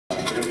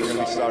We're going to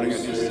be starting a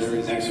new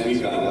series next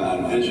week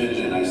on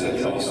vision, and I said,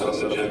 you know, set up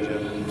the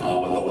gym with the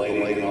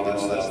lighting and all that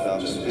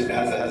stuff. Just it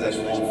has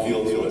that warm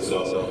feel to it.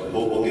 So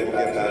we'll get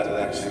back to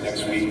that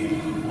next week.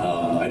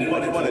 I did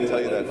want to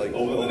tell you that like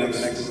over the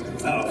next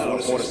I don't know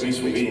 4 to 6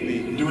 weeks we'll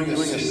be doing a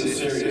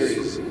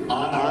series on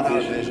our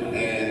vision,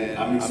 and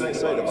I'm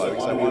excited about it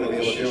because I want to be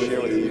able to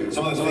share with you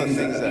some of the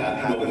things that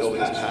happened over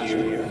this past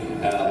year,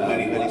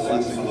 many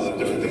blessings, some of the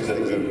different things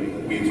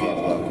that we've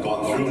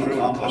gone through and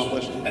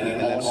accomplished, and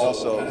then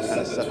also kind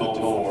of set the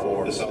tone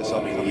for this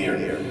upcoming year.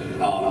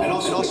 And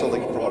also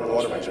like from a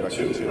broader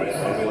perspective too, right?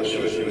 I want to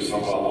show you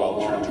some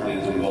long-term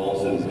plans and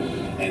goals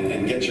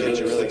and get you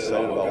really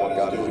excited about what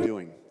God is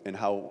doing and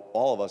how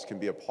all of us can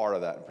be a part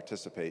of that and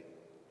participate.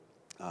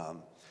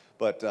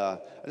 But I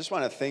just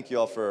want to thank you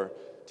all for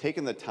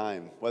taking the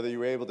time, whether you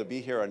were able to be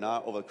here or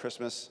not over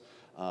Christmas,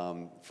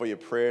 for your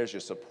prayers,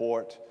 your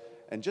support,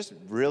 and just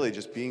really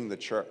just being the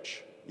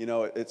church. You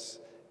know,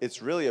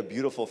 it's really a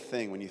beautiful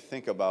thing when you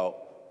think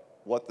about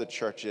what the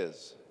church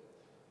is.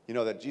 You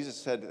know, that Jesus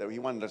said that he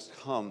wanted us to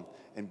come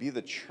and be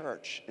the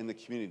church in the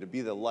community, to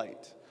be the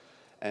light.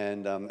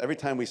 And every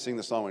time we sing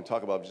the song, we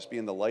talk about just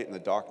being the light in the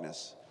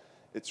darkness,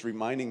 it's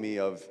reminding me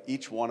of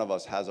each one of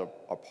us has a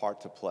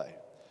part to play.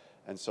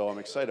 And so I'm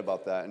excited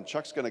about that. And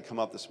Chuck's going to come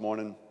up this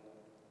morning,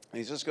 and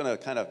he's just going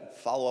to kind of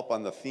follow up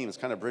on the theme. It's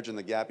kind of bridging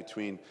the gap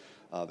between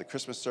the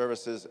Christmas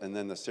services and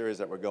then the series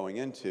that we're going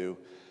into,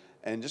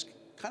 and just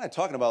kind of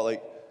talking about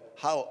like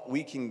how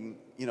we can,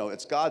 you know,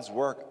 it's God's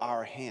work,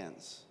 our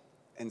hands.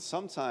 And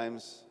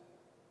sometimes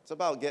it's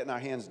about getting our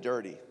hands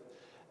dirty.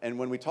 And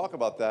when we talk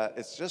about that,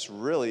 it's just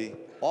really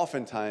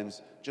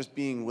oftentimes just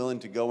being willing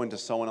to go into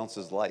someone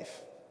else's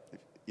life.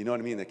 You know what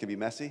I mean? It can be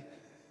messy.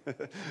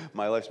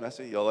 My life's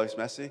messy, your life's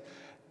messy.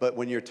 But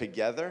when you're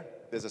together,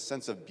 there's a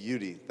sense of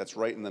beauty that's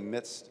right in the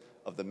midst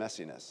of the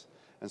messiness.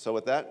 And so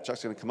with that,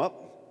 Chuck's going to come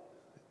up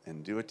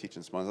and do a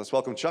teaching this morning. Let's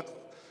welcome Chuck.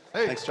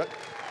 Hey. Thanks, Chuck.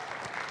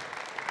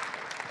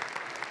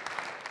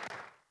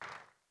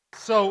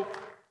 So,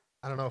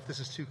 I don't know if this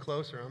is too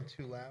close or I'm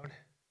too loud.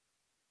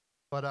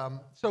 But,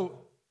 so,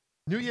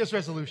 New Year's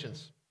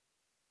resolutions.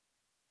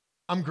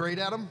 I'm great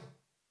at them.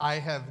 I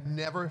have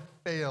never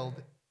failed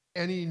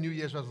any New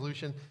Year's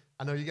resolution.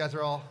 I know you guys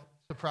are all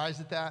surprised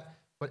at that,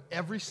 but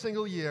every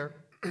single year,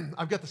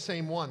 I've got the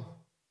same one.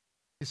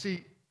 You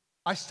see,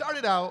 I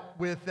started out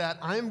with that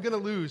I'm going to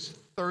lose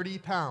 30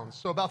 pounds.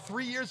 So about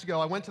 3 years ago,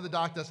 I went to the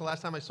doctor. That's the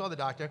last time I saw the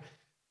doctor.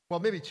 Well,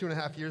 maybe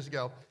 2.5 years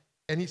ago.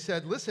 And he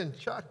said, listen,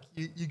 Chuck,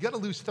 you got to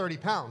lose 30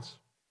 pounds.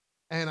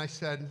 And I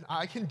said,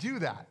 I can do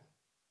that,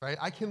 right?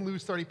 I can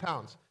lose 30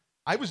 pounds.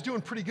 I was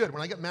doing pretty good.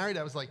 When I got married,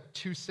 I was like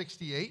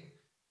 268.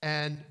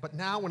 But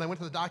now when I went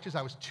to the doctors,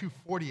 I was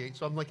 248.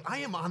 So I'm like, I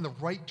am on the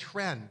right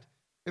trend.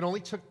 It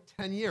only took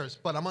 10 years,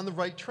 but I'm on the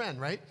right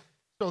trend, right?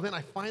 So then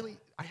I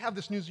have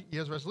this New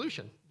Year's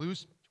resolution,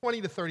 lose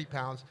 20 to 30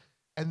 pounds.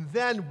 And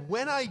then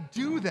when I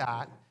do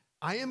that,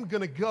 I am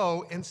going to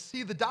go and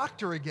see the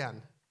doctor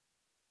again.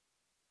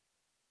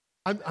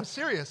 I'm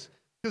serious,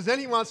 because then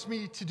he wants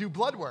me to do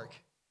blood work.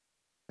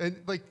 And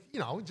like, you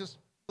know, just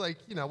like,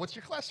 you know, what's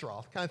your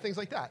cholesterol? Kind of things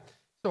like that.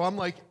 So I'm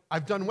like,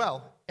 I've done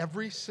well.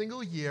 Every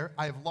single year,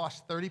 I have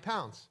lost 30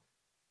 pounds.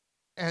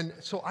 And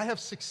so I have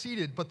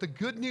succeeded. But the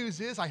good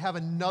news is I have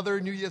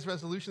another New Year's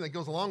resolution that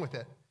goes along with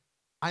it.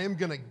 I am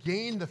going to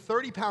gain the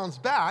 30 pounds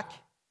back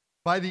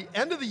by the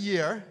end of the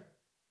year,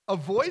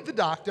 avoid the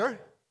doctor,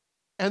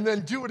 and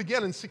then do it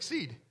again and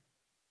succeed.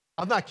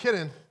 I'm not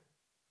kidding.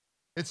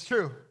 It's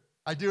true.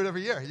 I do it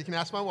every year. You can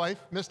ask my wife,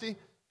 Misty,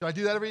 do I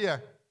do that every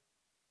year?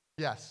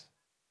 Yes.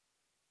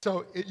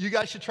 So you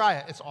guys should try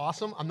it. It's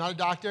awesome. I'm not a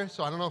doctor,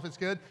 so I don't know if it's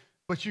good,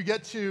 but you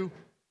get to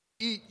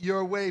eat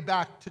your way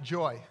back to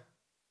joy.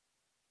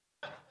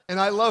 And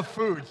I love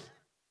food.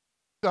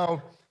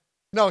 So,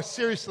 no,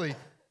 seriously,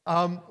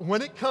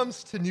 when it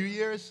comes to New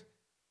Year's,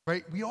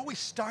 right, we always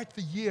start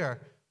the year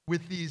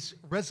with these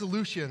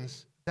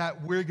resolutions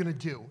that we're going to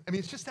do. I mean,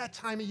 it's just that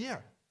time of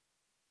year,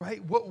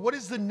 right? What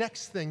is the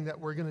next thing that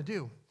we're going to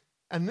do?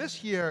 And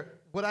this year,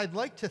 what I'd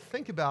like to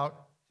think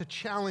about to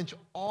challenge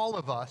all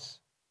of us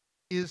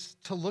is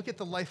to look at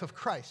the life of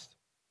Christ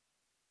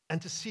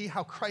and to see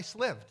how Christ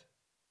lived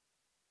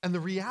and the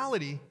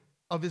reality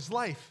of his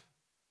life.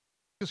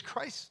 Because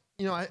Christ,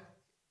 you know,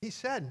 he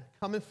said,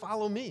 come and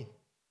follow me,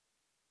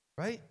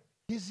 right?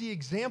 He's the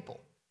example.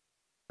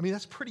 I mean,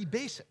 that's pretty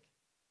basic.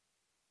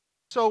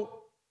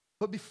 So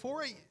with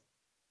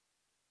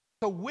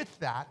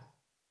that,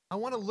 I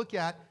want to look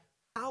at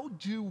how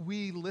do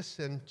we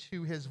listen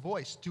to his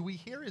voice? Do we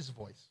hear his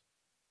voice?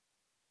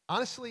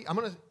 Honestly, I'm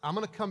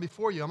gonna come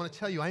before you. I'm gonna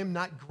tell you I am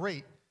not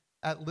great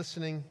at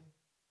listening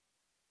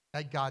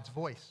at God's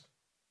voice.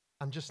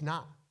 I'm just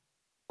not.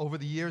 Over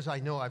the years, I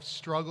know I've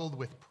struggled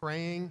with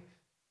praying.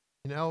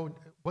 You know,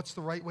 what's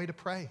the right way to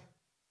pray?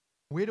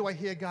 Where do I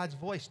hear God's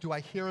voice? Do I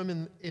hear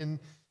him in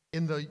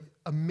the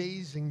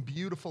amazing,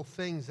 beautiful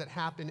things that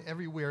happen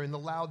everywhere, in the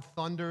loud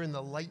thunder, in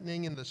the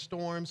lightning, in the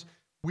storms?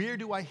 Where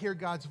do I hear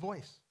God's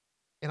voice?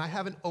 And I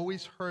haven't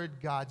always heard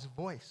God's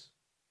voice.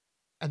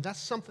 And that's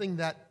something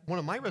that one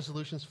of my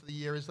resolutions for the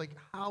year is like,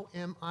 how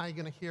am I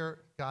going to hear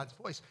God's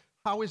voice?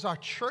 How is our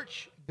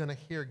church going to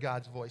hear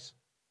God's voice?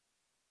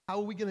 How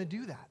are we going to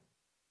do that?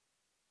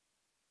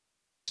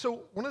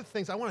 So one of the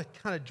things I want to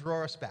kind of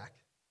draw us back,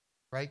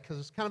 right? Because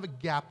it's kind of a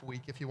gap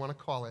week, if you want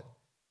to call it.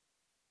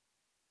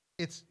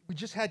 We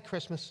just had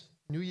Christmas.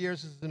 New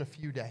Year's is in a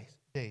few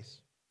days.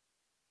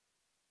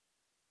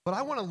 But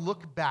I want to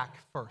look back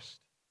first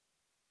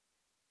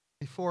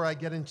before I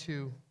get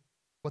into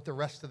what the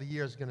rest of the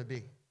year is going to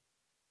be.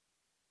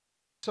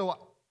 So,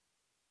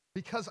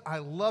 because I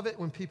love it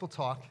when people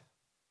talk,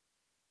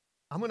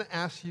 I'm going to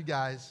ask you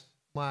guys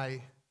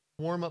my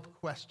warm-up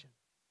question.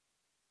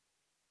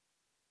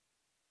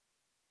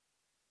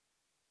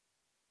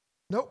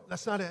 Nope,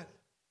 that's not it.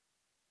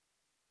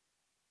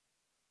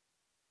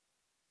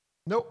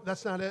 Nope,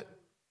 that's not it.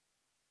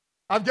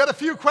 I've got a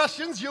few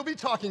questions you'll be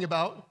talking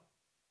about.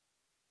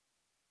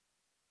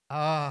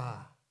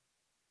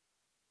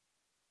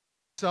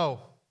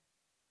 So,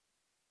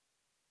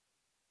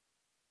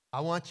 I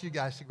want you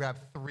guys to grab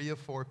 3 or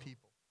 4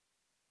 people.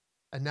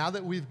 And now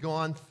that we've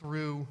gone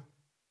through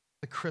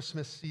the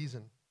Christmas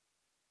season,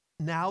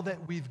 now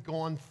that we've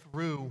gone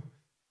through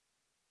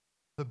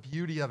the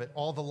beauty of it,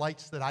 all the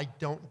lights that I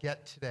don't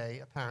get today,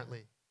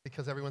 apparently,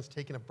 because everyone's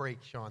taking a break,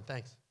 Sean,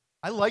 thanks.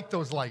 I like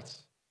those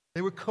lights.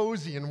 They were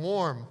cozy and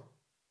warm,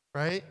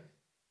 right?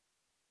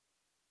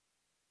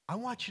 I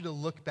want you to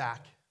look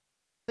back.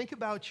 Think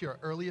about your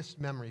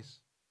earliest memories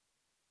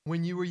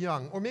when you were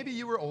young, or maybe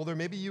you were older,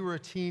 maybe you were a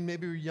teen,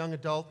 maybe you were a young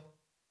adult,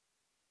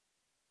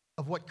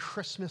 of what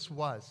Christmas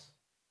was.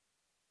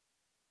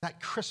 That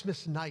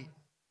Christmas night.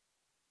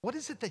 What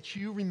is it that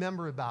you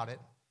remember about it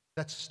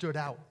that stood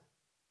out?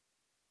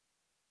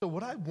 So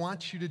what I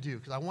want you to do,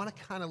 because I want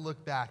to kind of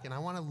look back, and I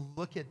want to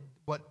look at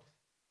what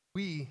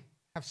we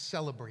have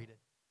celebrated.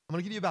 I'm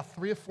going to give you about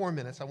 3 or 4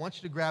 minutes. I want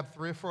you to grab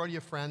 3 or 4 of your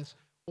friends,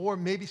 or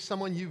maybe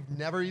someone you've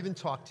never even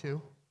talked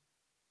to,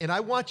 and I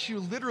want you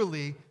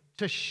literally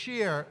to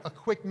share a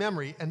quick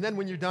memory, and then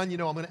when you're done, I'm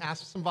going to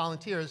ask some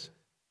volunteers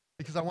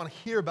because I want to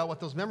hear about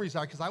what those memories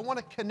are, because I want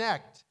to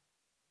connect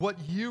what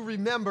you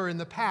remember in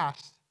the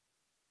past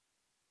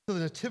to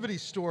the nativity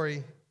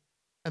story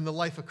and the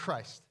life of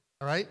Christ,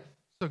 all right?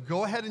 So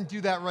go ahead and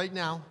do that right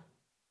now.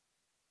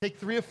 Take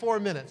 3 or 4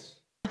 minutes.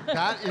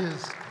 That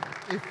is,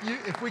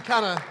 if we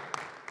kind of,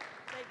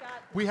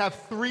 we have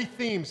 3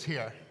 themes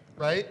here,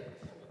 right?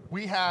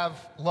 We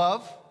have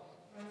love,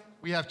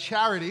 we have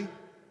charity,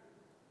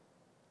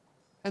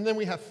 and then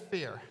we have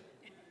fear,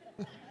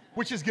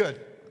 which is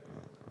good.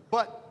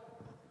 But,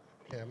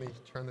 okay, let me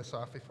turn this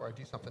off before I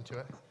do something to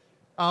it.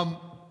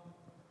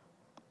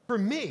 For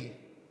me,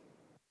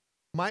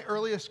 my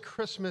earliest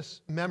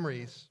Christmas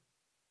memories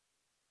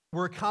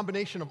were a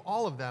combination of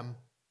all of them,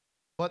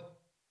 but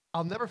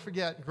I'll never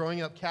forget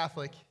growing up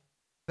Catholic,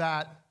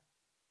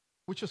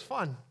 which was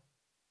fun,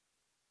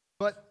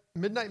 but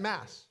midnight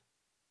mass.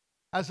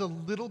 As a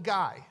little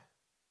guy,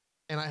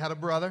 and I had a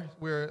brother,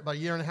 we're about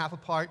 1.5 years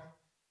apart,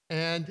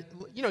 and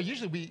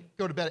usually we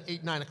go to bed at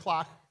 8, 9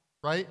 o'clock,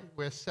 right?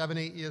 We're 7,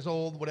 8 years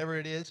old, whatever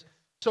it is.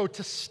 So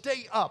to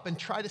stay up and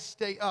try to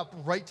stay up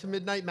right to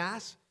midnight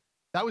mass,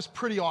 that was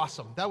pretty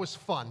awesome. That was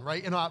fun,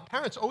 right? And our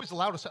parents always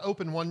allowed us to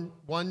open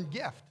one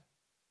gift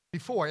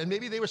before, and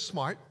maybe they were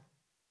smart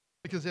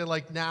because they're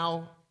like,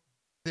 now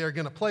they're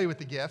going to play with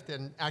the gift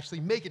and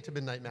actually make it to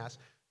midnight mass.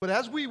 But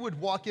as we would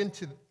walk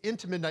into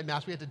midnight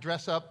mass, we had to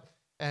dress up,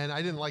 and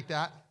I didn't like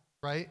that,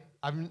 right?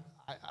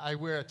 I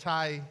wear a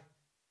tie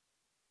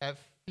at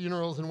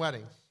funerals and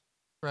weddings,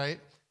 right?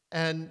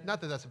 And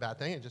not that that's a bad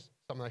thing, it's just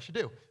something I should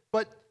do.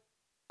 But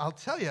I'll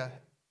tell you,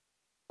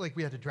 like,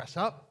 we had to dress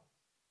up,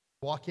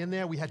 walk in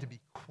there, we had to be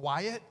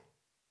quiet.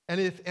 And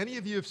if any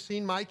of you have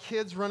seen my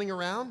kids running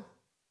around,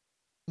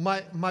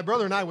 my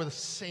brother and I were the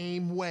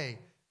same way.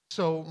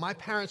 So my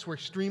parents were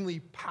extremely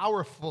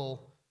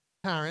powerful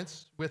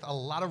parents with a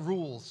lot of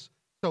rules.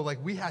 So like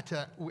we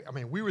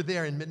were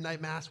there in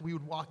midnight mass, we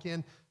would walk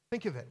in,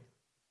 think of it,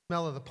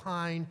 smell of the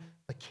pine,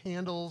 the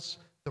candles,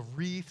 the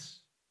wreaths,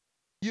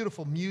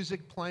 beautiful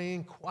music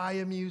playing,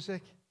 choir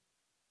music.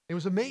 It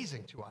was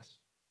amazing to us.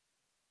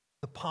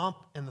 The pomp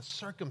and the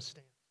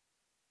circumstance.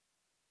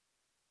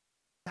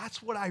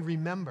 That's what I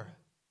remember.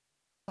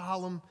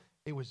 Solemn,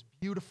 it was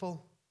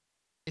beautiful.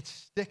 It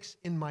sticks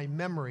in my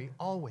memory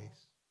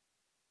always.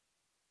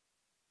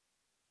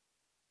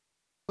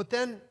 But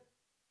then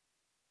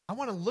I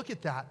want to look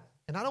at that,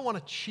 and I don't want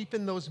to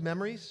cheapen those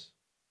memories,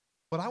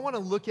 but I want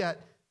to look at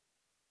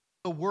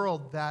the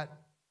world that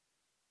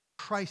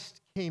Christ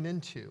came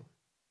into,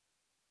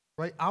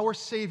 right? Our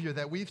Savior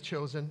that we've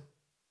chosen,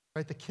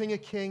 right? The King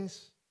of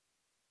Kings,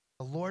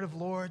 the Lord of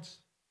Lords,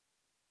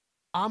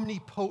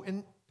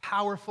 omnipotent,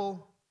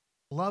 powerful,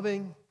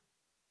 loving.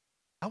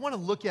 I want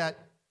to look at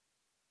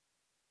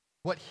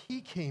what he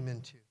came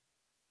into,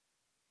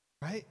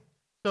 right?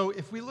 So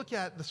if we look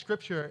at the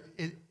scripture,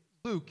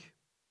 Luke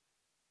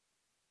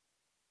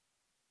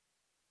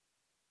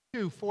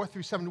 2, 4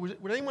 through 7,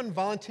 would anyone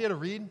volunteer to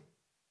read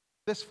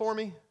this for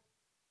me?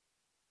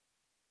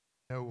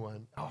 No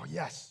one. Oh,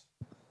 yes.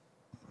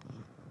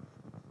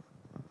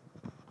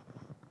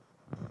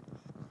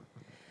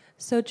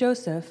 So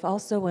Joseph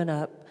also went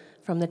up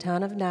from the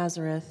town of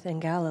Nazareth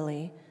in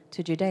Galilee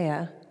to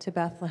Judea, to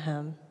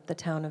Bethlehem, the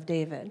town of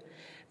David,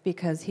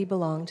 because he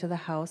belonged to the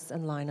house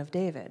and line of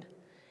David.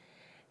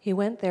 He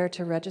went there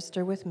to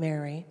register with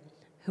Mary,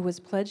 who was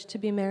pledged to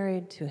be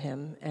married to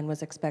him and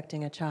was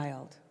expecting a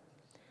child.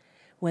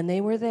 When they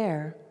were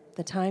there,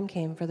 the time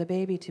came for the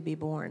baby to be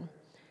born,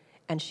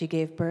 and she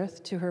gave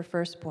birth to her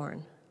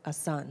firstborn, a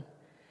son.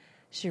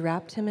 She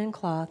wrapped him in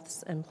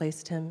cloths and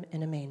placed him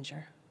in a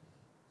manger.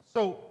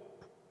 So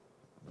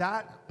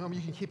that,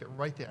 you can keep it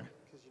right there,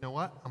 because you know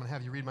what? I'm going to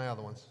have you read my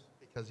other ones,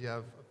 because you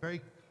have a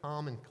very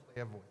calm and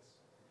clear voice.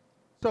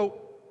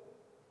 So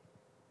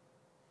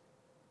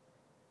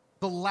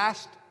the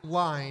last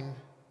line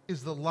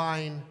is the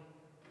line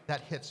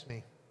that hits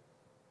me.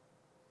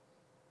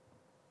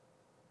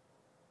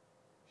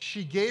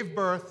 She gave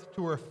birth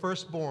to her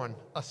firstborn,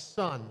 a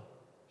son.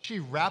 She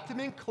wrapped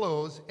him in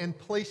clothes and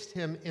placed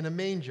him in a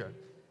manger.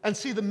 And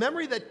see, the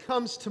memory that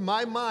comes to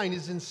my mind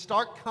is in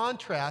stark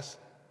contrast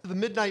to the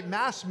midnight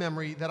mass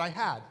memory that I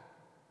had.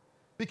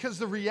 Because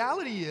the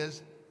reality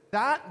is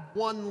that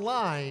one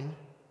line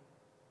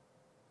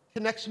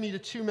connects me to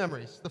two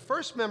memories. The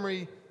first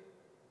memory,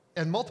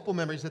 and multiple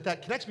memories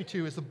that connects me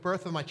to, is the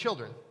birth of my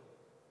children.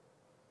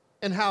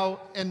 And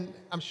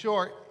I'm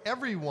sure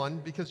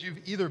everyone, because you've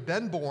either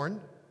been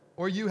born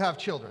or you have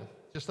children,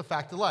 just a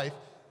fact of life,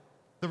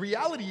 the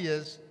reality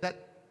is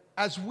that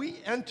as we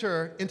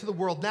enter into the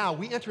world now,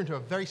 we enter into a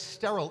very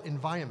sterile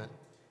environment.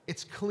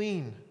 It's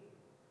clean,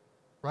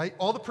 right?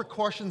 All the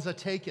precautions are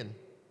taken.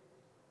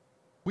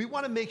 We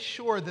want to make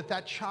sure that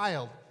that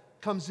child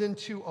comes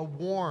into a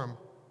warm,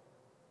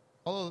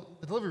 although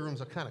the delivery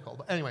rooms are kind of cold,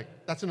 but anyway,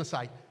 that's an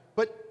aside.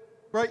 But,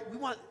 right, we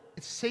want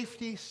it's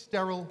safety,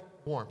 sterile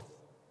warmth,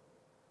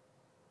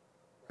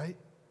 right?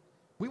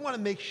 We want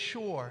to make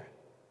sure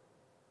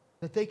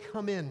that they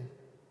come in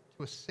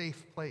to a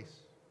safe place.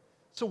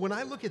 So when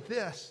I look at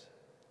this,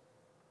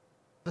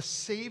 the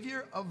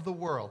Savior of the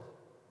world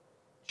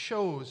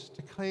chose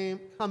to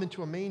come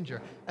into a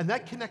manger. And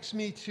that connects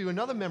me to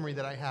another memory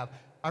that I have.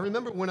 I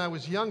remember when I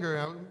was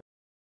younger,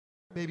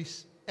 maybe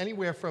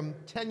anywhere from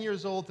 10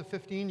 years old to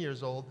 15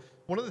 years old,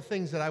 one of the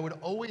things that I would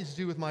always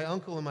do with my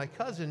uncle and my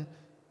cousin,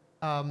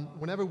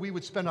 whenever we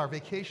would spend our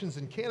vacations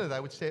in Canada,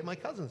 I would stay at my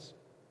cousin's.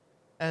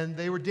 And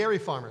they were dairy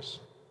farmers.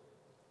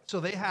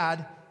 So they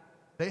had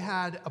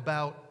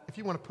about, if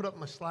you want to put up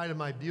my slide of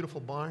my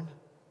beautiful barn,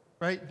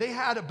 right? They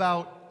had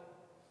about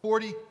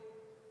 40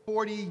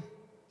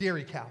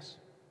 dairy cows.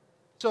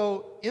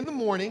 So in the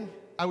morning,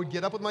 I would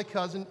get up with my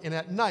cousin, and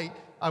at night,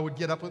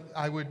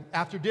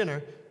 after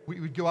dinner, we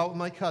would go out with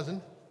my cousin,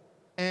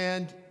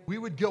 and we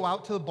would go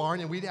out to the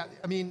barn, and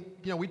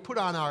we'd put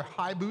on our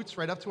high boots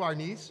right up to our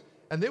knees,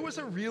 and there was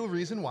a real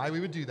reason why we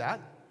would do that,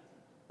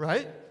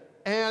 right?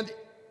 And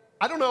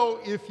I don't know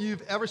if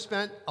you've ever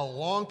spent a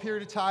long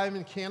period of time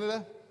in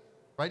Canada,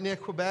 right near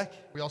Quebec.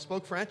 We all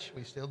spoke French,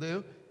 we still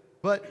do,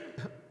 but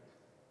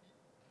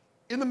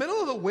in the middle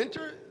of the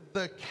winter,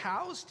 the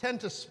cows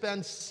tend to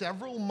spend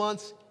several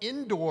months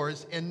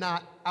indoors and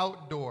not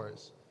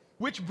outdoors,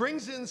 which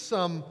brings in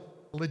some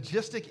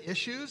logistic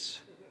issues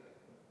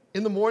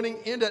in the morning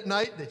and at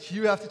night that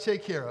you have to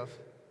take care of,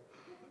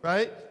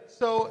 right?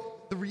 So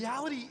the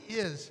reality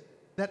is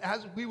that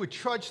as we would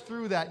trudge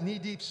through that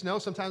knee-deep snow,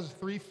 sometimes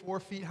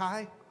 3-4 feet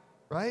high,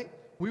 right?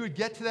 We would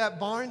get to that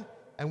barn,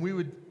 and we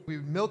would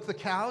milk the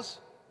cows.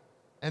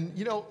 And,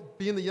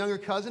 being the younger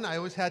cousin, I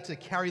always had to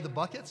carry the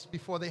buckets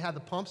before they had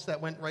the pumps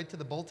that went right to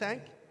the bull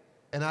tank.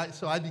 And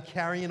so I'd be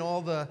carrying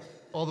all the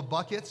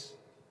buckets.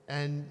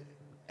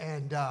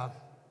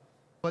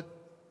 But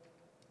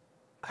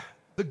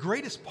the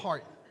greatest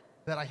part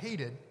that I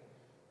hated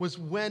was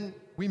when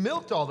we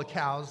milked all the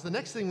cows, the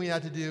next thing we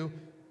had to do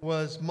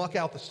was muck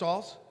out the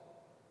stalls.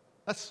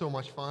 That's so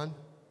much fun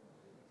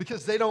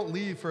because they don't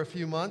leave for a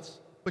few months,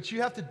 but you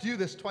have to do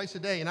this twice a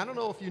day. And I don't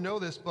know if you know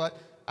this, but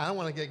I don't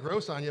want to get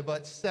gross on you,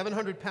 but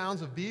 700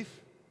 pounds of beef,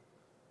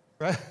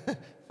 right?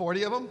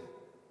 40 of them?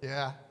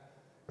 Yeah,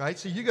 right?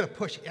 So you got to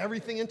push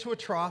everything into a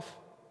trough,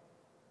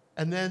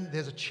 and then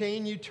there's a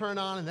chain you turn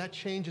on, and that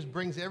chain just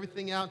brings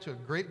everything out to a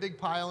great big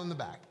pile in the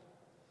back.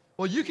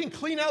 Well, you can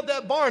clean out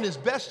that barn as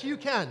best you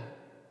can,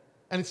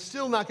 and it's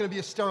still not going to be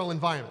a sterile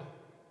environment.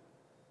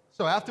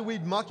 So after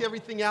we'd muck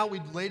everything out,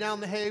 we'd lay down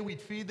the hay, we'd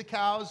feed the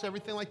cows,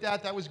 everything like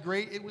that. That was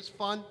great. It was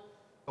fun.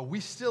 But we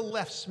still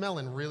left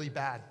smelling really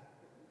bad,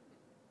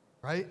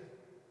 right?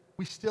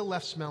 We still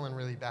left smelling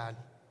really bad.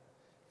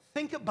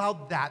 Think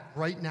about that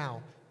right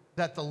now,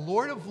 that the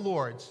Lord of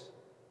Lords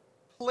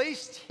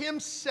placed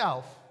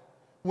himself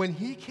when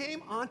he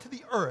came onto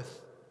the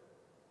earth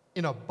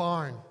in a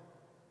barn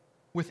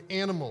with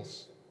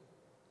animals,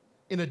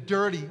 in a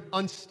dirty,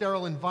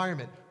 unsterile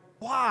environment.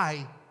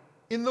 Why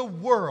in the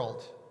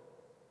world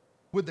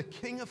would the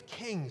King of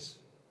Kings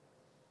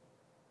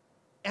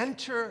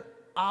enter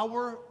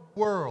our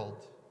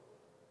world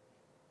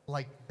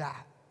like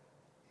that?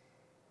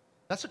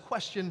 That's a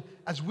question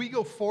as we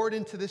go forward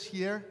into this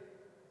year,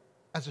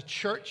 as a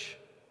church,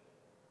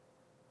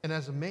 and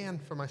as a man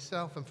for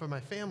myself and for my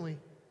family,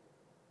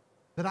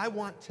 that I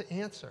want to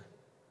answer.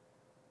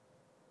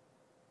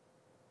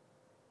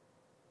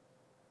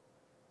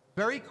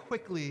 Very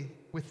quickly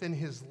within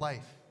his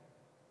life,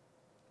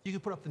 you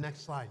could put up the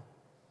next slide.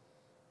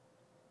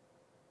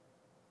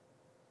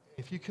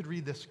 If you could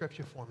read this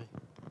scripture for me.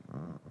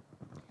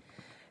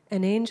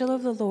 An angel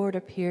of the Lord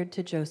appeared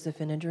to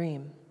Joseph in a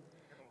dream.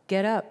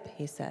 "Get up,"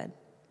 he said.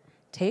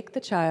 "Take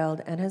the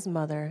child and his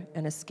mother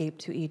and escape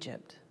to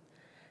Egypt.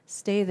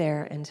 Stay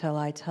there until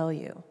I tell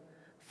you,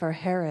 for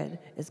Herod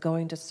is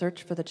going to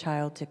search for the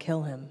child to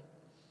kill him."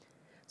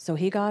 So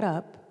he got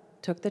up,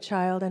 took the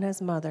child and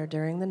his mother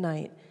during the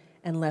night,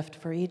 and left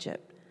for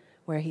Egypt,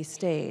 where he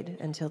stayed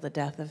until the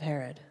death of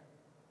Herod.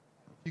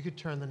 You could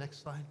turn the next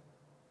slide.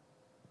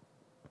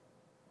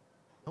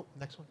 Oh,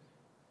 next one.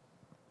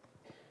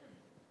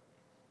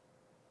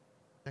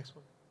 Next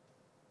one.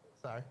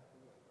 Sorry.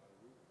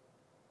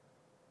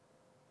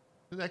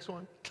 The next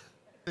one.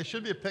 There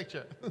should be a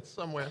picture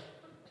somewhere.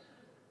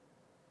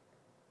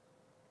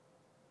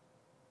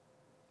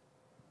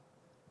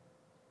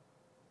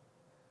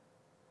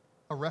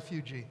 A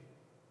refugee.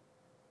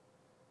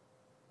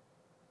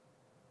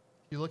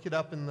 You look it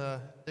up in the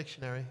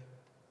dictionary,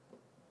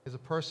 is a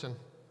person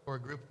or a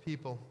group of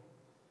people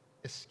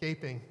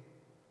escaping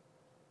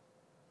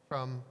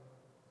from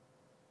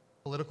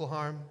political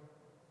harm,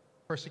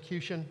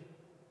 persecution,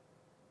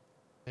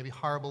 maybe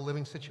horrible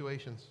living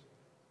situations.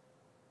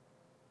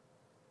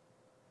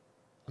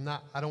 I'm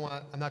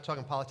not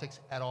talking politics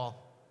at all.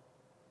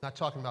 I'm not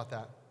talking about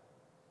that.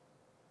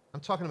 I'm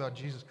talking about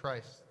Jesus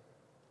Christ.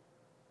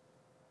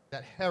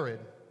 That Herod,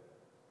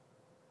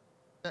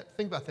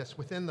 think about this,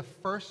 within the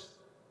first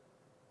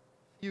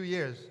few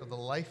years of the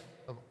life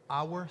of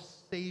our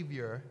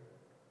Savior,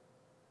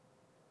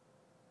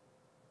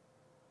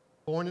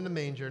 born in a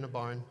manger in a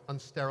barn,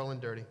 unsterile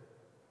and dirty,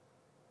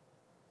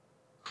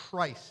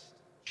 Christ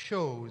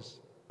chose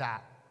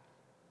that.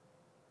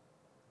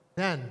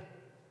 Then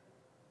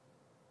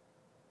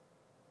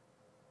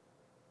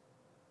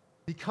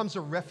becomes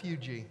a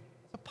refugee.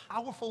 It's a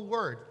powerful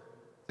word.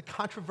 It's a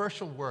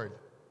controversial word,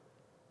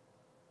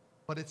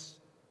 but it's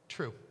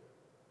true.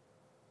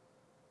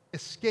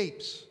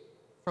 Escapes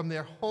from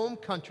their home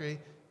country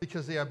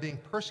because they are being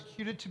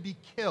persecuted to be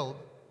killed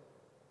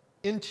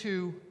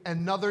into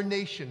another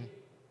nation.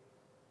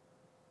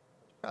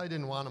 Probably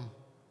didn't want them.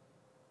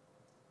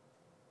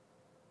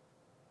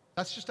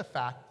 That's just a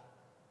fact.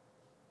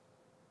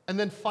 And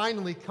then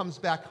finally comes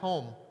back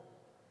home.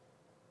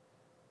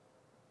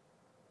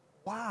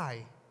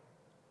 Why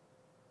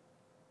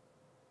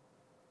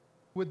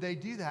would they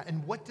do that?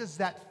 And what does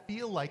that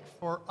feel like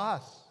for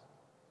us?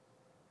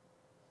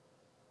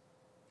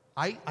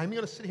 I'm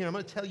going to sit here and I'm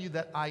going to tell you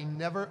that I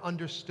never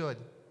understood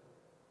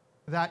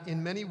that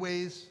in many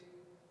ways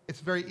it's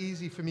very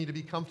easy for me to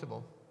be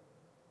comfortable.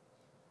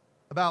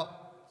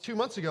 About 2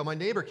 months ago, my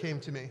neighbor came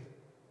to me,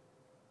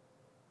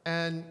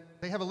 and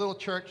they have a little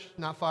church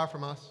not far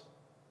from us,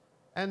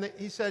 and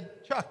he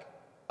said, "Chuck,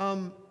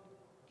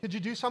 could you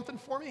do something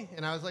for me?"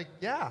 And I was like,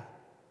 "Yeah.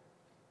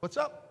 What's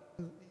up?"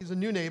 He's a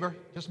new neighbor,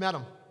 just met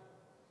him.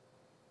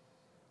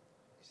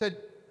 He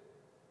said,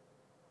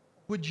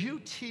 "Would you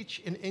teach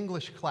an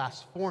English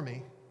class for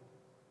me?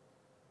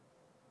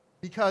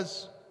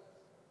 Because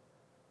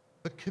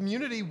the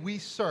community we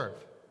serve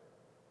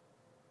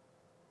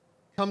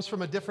comes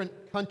from a different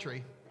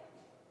country,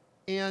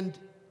 and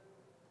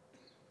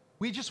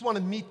we just want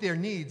to meet their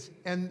needs.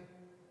 And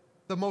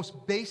the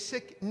most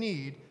basic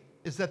need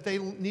is that they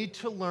need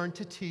to learn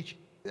to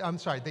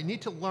they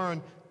need to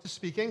learn to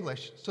speak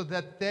English so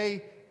that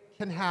they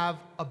can have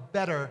a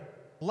better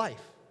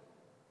life."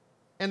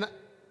 And I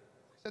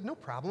said, "No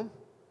problem.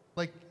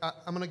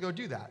 I'm going to go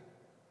do that,"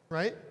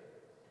 right?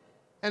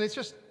 And it's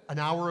just an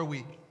hour a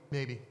week,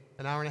 maybe,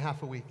 an hour and a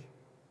half a week.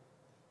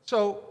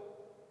 So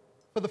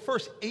for the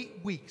first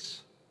 8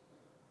 weeks,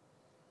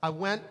 I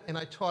went and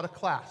I taught a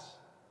class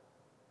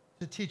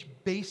to teach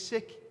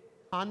basic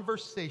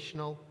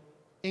conversational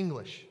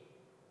English.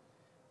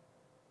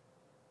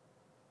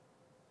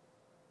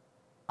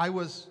 I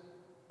was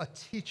a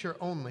teacher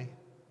only.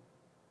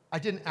 I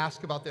didn't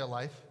ask about their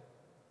life.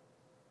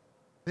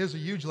 There's a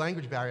huge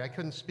language barrier. I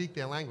couldn't speak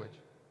their language.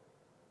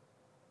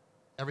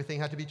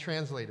 Everything had to be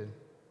translated.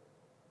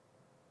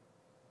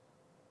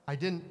 I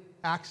didn't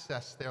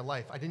access their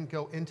life. I didn't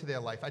go into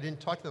their life. I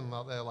didn't talk to them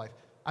about their life.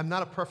 I'm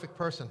not a perfect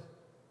person,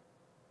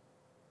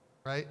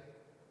 right?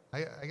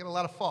 I get a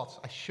lot of faults.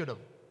 I should have.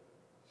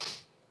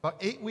 About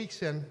 8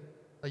 weeks in,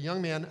 a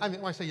young man,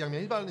 when I say young man,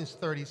 he's about in his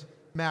 30s,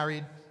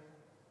 married,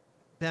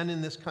 been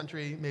in this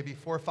country maybe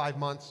 4 or 5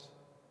 months,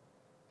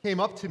 came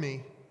up to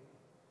me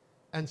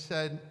and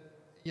said,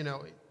 in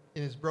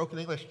his broken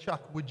English, "Chuck,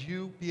 would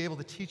you be able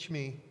to teach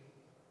me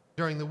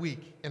during the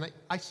week?" And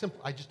I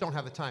just don't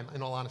have the time,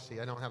 in all honesty.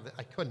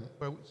 I couldn't.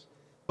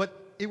 But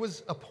it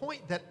was a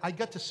point that I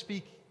got to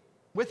speak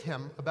with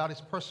him about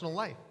his personal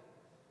life.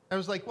 I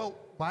was like, "Well,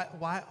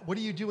 why, what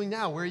are you doing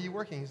now? Where are you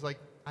working?" He's like,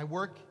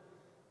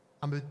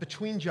 I'm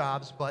between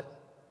jobs, but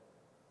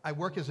I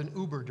work as an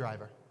Uber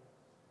driver."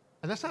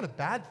 And that's not a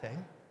bad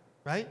thing,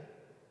 right?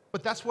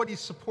 But that's what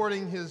he's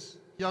supporting his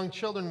young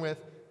children with,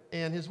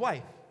 and his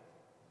wife.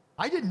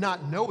 I did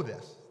not know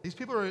this. These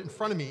people are in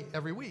front of me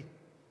every week.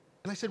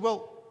 And I said,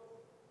 well,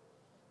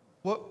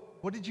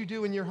 what did you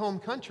do in your home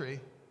country?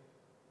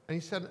 And he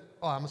said,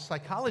 oh, I'm a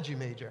psychology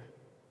major.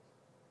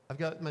 I've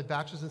got my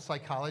bachelor's in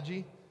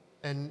psychology,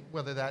 and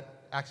whether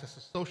that access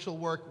to social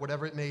work,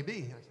 whatever it may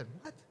be. I said,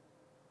 what?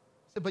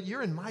 I said, but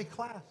you're in my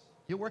class.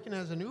 You're working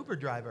as an Uber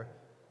driver.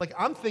 Like,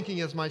 I'm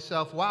thinking as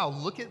myself, wow,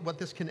 look at what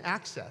this can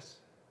access.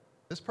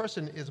 This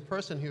person is a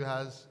person who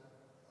has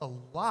a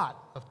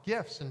lot of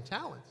gifts and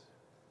talents.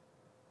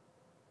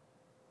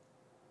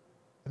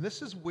 And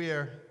this is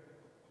where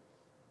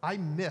I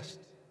missed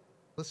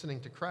listening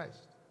to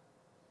Christ.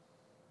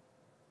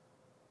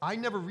 I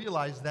never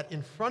realized that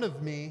in front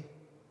of me,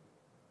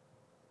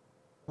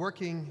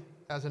 working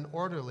as an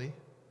orderly,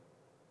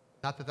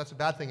 not that that's a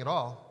bad thing at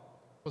all,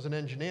 was an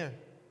engineer.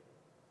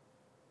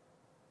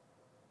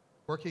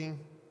 Working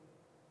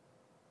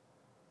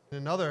in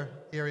another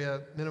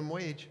area, minimum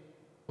wage,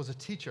 was a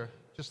teacher,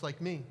 just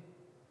like me.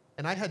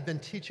 And I had been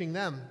teaching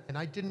them, and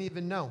I didn't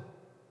even know.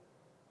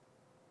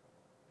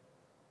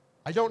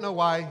 I don't know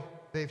why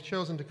they've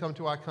chosen to come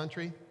to our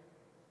country,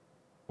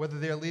 whether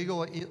they're legal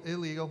or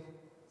illegal.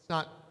 It's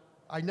not,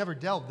 I never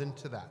delved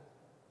into that.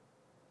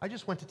 I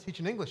just went to teach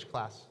an English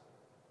class.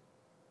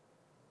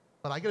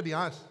 But I gotta be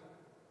honest,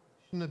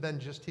 I shouldn't have been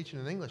just teaching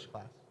an English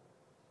class.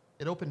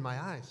 It opened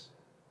my eyes.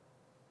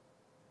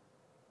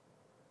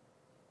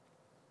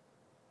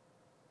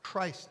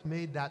 Christ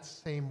made that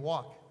same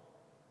walk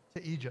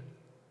to Egypt.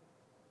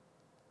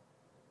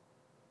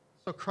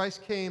 So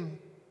Christ came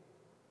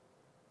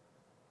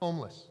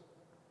homeless.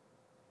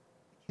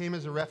 He came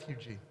as a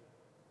refugee.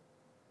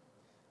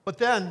 But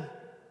then,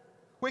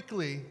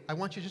 quickly, I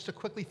want you just to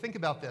quickly think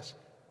about this.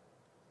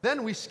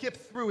 Then we skip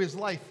through his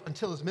life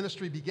until his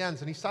ministry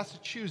begins, and he starts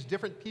to choose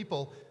different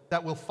people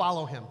that will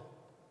follow him.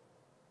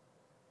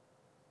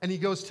 And he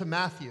goes to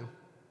Matthew.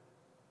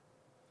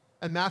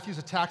 And Matthew's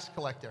a tax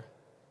collector.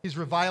 He's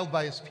reviled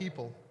by his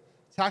people.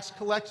 Tax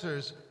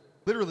collectors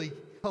literally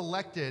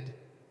collected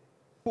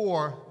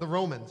for the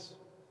Romans.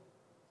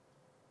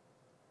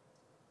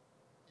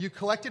 You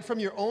collected from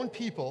your own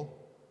people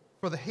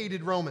for the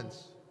hated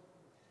Romans.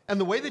 And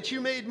the way that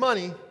you made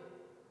money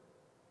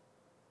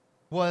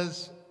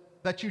was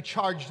that you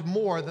charged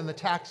more than the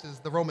taxes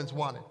the Romans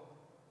wanted.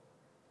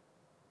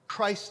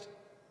 Christ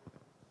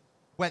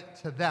went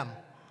to them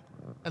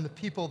and the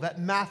people that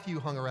Matthew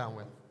hung around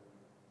with.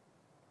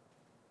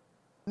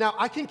 Now,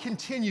 I can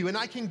continue and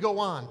I can go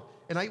on,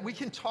 and we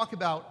can talk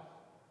about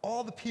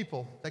all the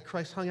people that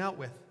Christ hung out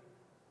with.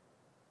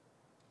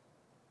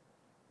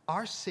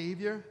 Our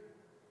Savior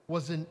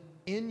was an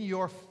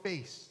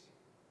in-your-face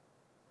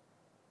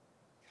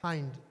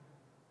kind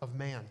of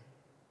man.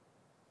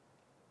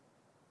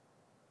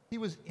 He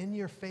was in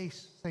your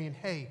face saying,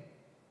 hey,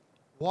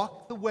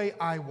 walk the way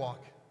I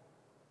walk.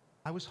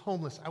 I was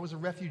homeless. I was a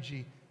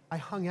refugee. I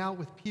hung out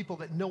with people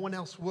that no one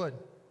else would.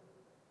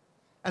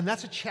 And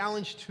that's a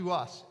challenge to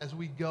us as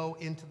we go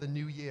into the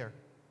new year.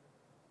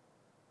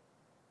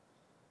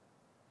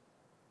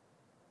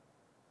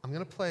 I'm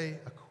going to play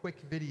a quick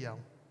video,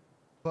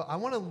 but I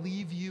want to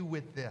leave you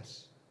with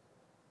this.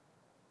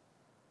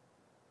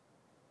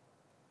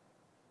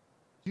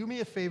 Do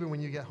me a favor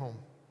when you get home.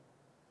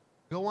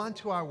 Go on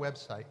to our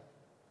website.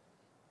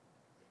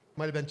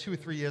 Might have been 2 or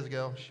 3 years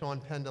ago,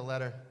 Sean penned a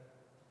letter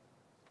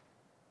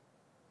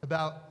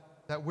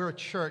about that we're a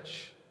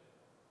church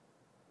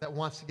that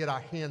wants to get our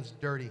hands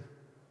dirty.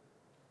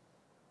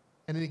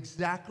 And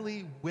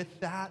exactly with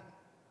that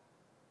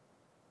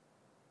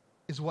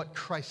is what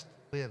Christ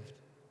lived.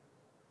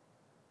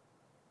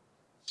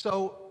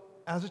 So,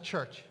 as a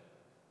church,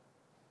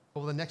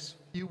 over the next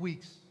few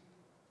weeks,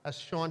 as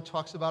Sean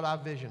talks about our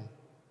vision,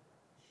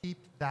 keep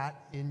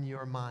that in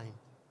your mind.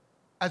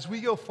 As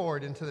we go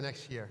forward into the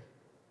next year,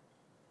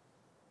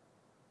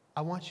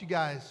 I want you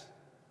guys,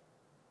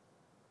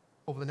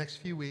 over the next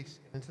few weeks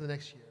and into the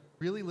next year,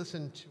 really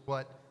listen to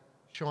what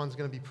Sean's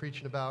going to be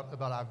preaching about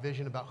our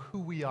vision, about who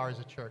we are as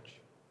a church.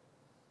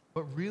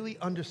 But really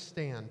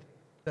understand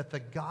that the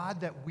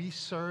God that we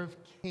serve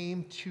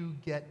came to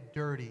get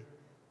dirty,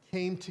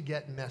 came to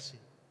get messy.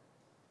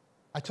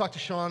 I talked to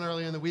Sean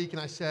earlier in the week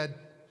and I said,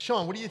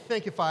 Sean, what do you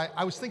think if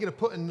I was thinking of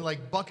putting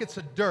like buckets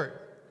of dirt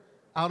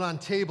out on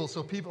tables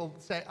so people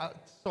say,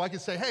 so I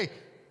could say, hey,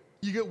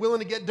 you get willing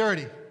to get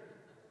dirty?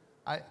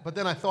 But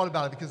then I thought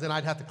about it because then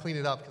I'd have to clean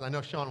it up because I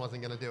know Sean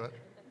wasn't going to do it.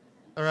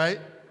 All right?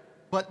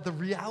 But the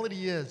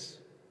reality is,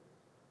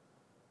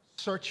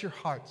 search your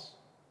hearts.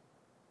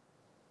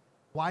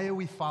 Why are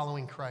we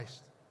following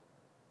Christ?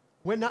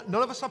 None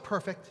of us are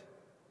perfect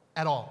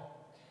at all.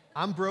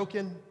 I'm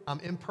broken. I'm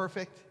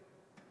imperfect.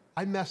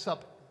 I mess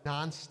up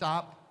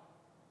nonstop.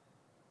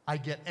 I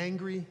get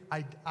angry.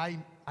 I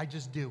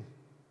just do.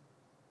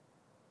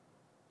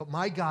 But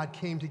my God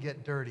came to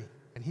get dirty,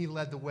 and he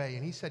led the way,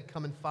 and he said,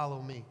 come and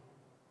follow me.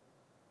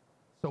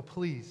 So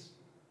please,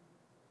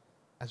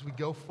 as we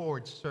go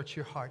forward, search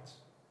your hearts.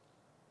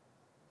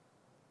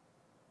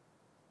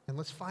 And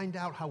let's find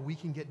out how we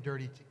can get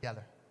dirty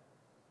together.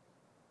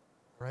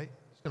 All right?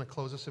 just going to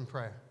close us in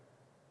prayer.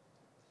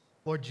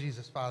 Lord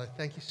Jesus, Father,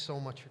 thank you so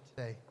much for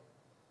today.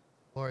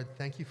 Lord,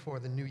 thank you for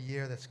the new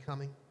year that's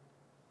coming.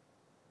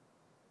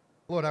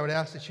 Lord, I would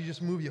ask that you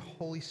just move your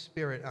Holy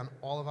Spirit on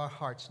all of our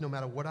hearts, no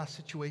matter what our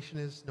situation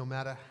is, no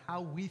matter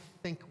how we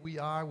think we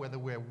are, whether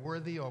we're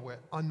worthy or we're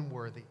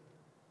unworthy.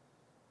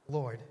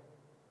 Lord,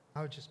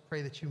 I would just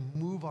pray that you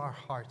move our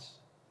hearts,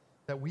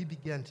 that we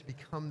begin to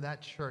become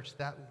that church,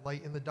 that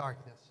light in the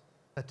darkness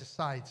that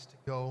decides to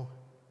go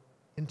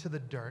into the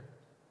dirt,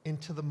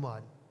 into the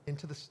mud,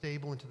 into the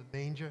stable, into the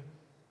manger,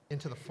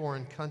 into the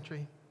foreign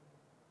country,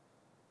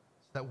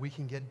 so that we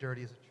can get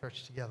dirty as a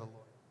church together,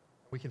 Lord.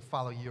 We can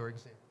follow your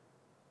example.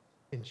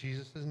 In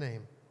Jesus'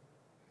 name,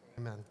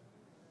 amen.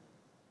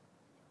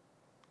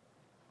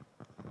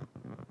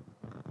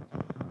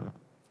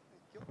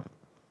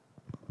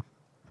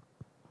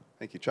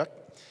 Thank you, Chuck.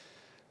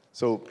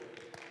 So,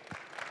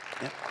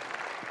 yeah.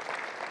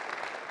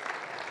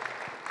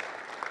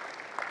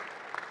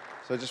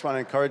 So I just want to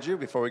encourage you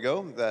before we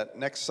go that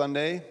next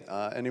Sunday,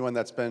 anyone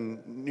that's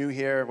been new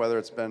here, whether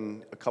it's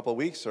been a couple of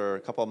weeks or a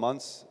couple of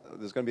months,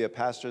 there's going to be a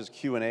pastor's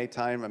Q&A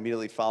time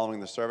immediately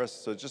following the service.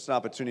 So it's just an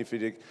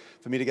opportunity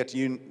for me to get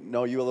to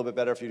know you a little bit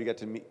better, for you to get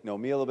to know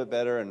me a little bit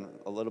better, and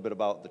a little bit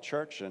about the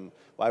church and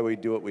why we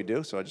do what we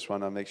do. So I just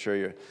want to make sure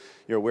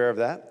you're aware of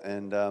that.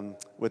 And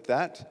with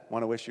that, I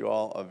want to wish you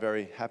all a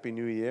very happy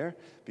new year.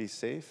 Be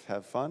safe,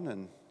 have fun,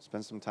 and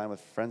spend some time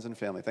with friends and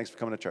family. Thanks for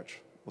coming to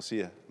church. We'll see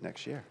you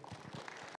next year.